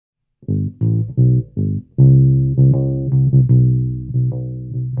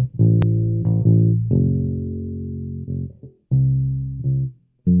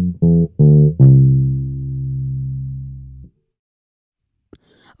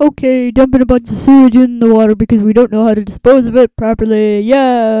Okay, dumping a bunch of sewage in the water because we don't know how to dispose of it properly.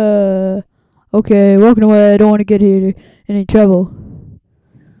 Yeah. Okay, walking away. I don't want to get in any trouble.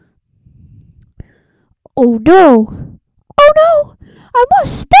 Oh no! Oh no! I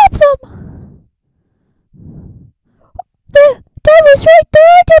must stop them! That was right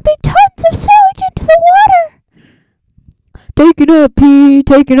there, dumping tons of sewage into the water!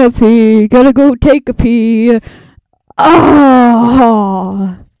 Taking a pee, gotta go take a pee.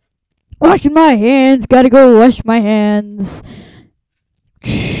 Ah! Washing my hands, gotta go wash my hands.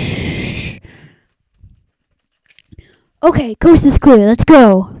 Okay, coast is clear, let's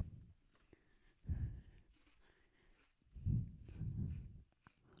go.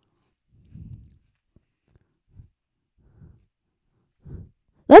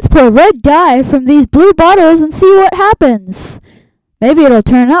 Let's pour red dye from these blue bottles and see what happens. Maybe it'll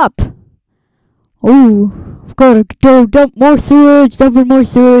turn up. Ooh, gotta go dump more sewage, dumping more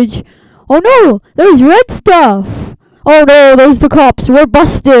sewage. Oh no, there's red stuff. Oh no, there's the cops. We're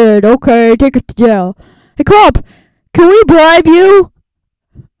busted. Okay, take us to jail. Hey cop, can we bribe you?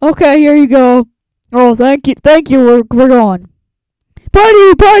 Okay, here you go. Oh, thank you. We're going.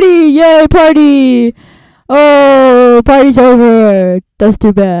 Party, yay, party. Oh, party's over. That's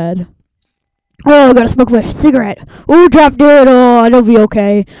too bad. Oh, I gotta smoke my cigarette. Oh, dropped it. Oh, it'll be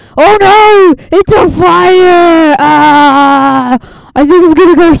okay. Oh no! It's a fire! Ah! I think I'm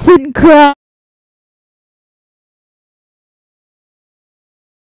gonna go sit and cry.